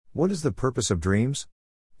What is the purpose of dreams?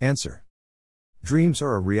 Answer. Dreams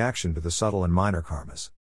are a reaction to the subtle and minor karmas.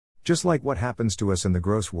 Just like what happens to us in the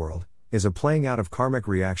gross world is a playing out of karmic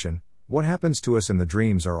reaction, what happens to us in the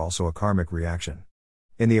dreams are also a karmic reaction.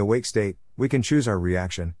 In the awake state, we can choose our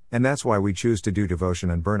reaction, and that's why we choose to do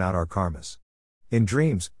devotion and burn out our karmas. In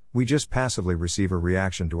dreams, we just passively receive a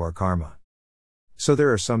reaction to our karma. So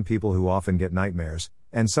there are some people who often get nightmares,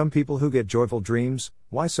 and some people who get joyful dreams.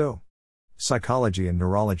 Why so? Psychology and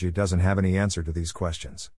neurology doesn't have any answer to these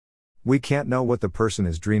questions. We can't know what the person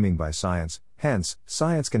is dreaming by science, hence,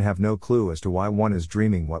 science can have no clue as to why one is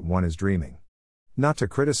dreaming what one is dreaming. Not to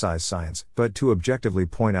criticize science, but to objectively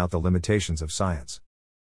point out the limitations of science.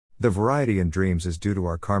 The variety in dreams is due to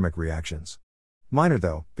our karmic reactions. Minor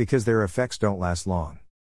though, because their effects don't last long.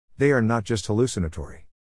 They are not just hallucinatory.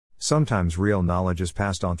 Sometimes real knowledge is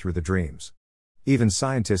passed on through the dreams. Even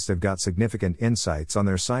scientists have got significant insights on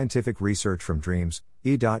their scientific research from dreams.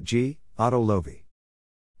 E.G. Otto Loewi.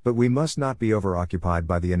 But we must not be overoccupied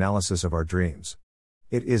by the analysis of our dreams.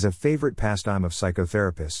 It is a favorite pastime of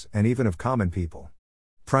psychotherapists and even of common people.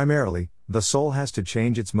 Primarily, the soul has to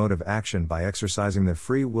change its mode of action by exercising the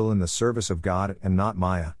free will in the service of God and not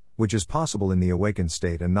Maya, which is possible in the awakened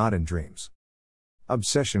state and not in dreams.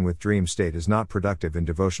 Obsession with dream state is not productive in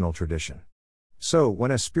devotional tradition. So, when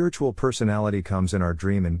a spiritual personality comes in our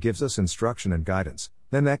dream and gives us instruction and guidance,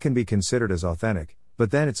 then that can be considered as authentic, but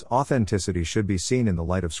then its authenticity should be seen in the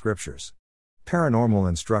light of scriptures. Paranormal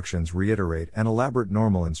instructions reiterate and elaborate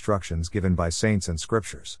normal instructions given by saints and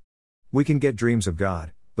scriptures. We can get dreams of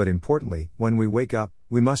God, but importantly, when we wake up,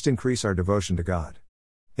 we must increase our devotion to God.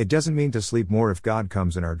 It doesn't mean to sleep more if God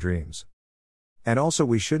comes in our dreams. And also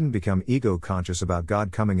we shouldn't become ego-conscious about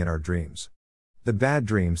God coming in our dreams. The bad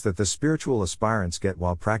dreams that the spiritual aspirants get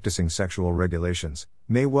while practicing sexual regulations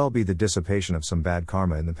may well be the dissipation of some bad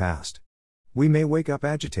karma in the past. We may wake up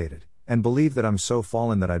agitated, and believe that I'm so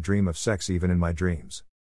fallen that I dream of sex even in my dreams.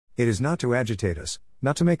 It is not to agitate us,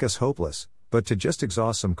 not to make us hopeless, but to just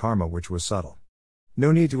exhaust some karma which was subtle.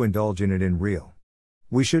 No need to indulge in it in real.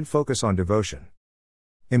 We should focus on devotion.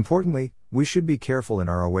 Importantly, we should be careful in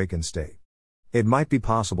our awakened state. It might be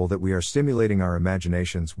possible that we are stimulating our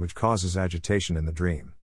imaginations which causes agitation in the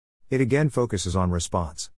dream. It again focuses on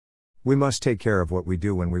response. We must take care of what we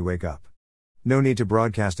do when we wake up. No need to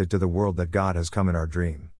broadcast it to the world that God has come in our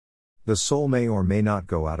dream. The soul may or may not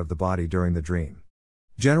go out of the body during the dream.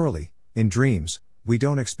 Generally, in dreams, we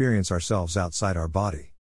don't experience ourselves outside our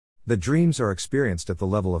body. The dreams are experienced at the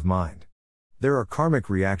level of mind. There are karmic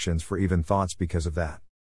reactions for even thoughts because of that.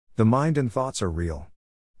 The mind and thoughts are real.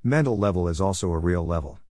 Mental level is also a real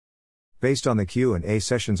level. Based on the Q&A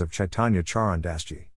sessions of Chaitanya Charan Das Ji.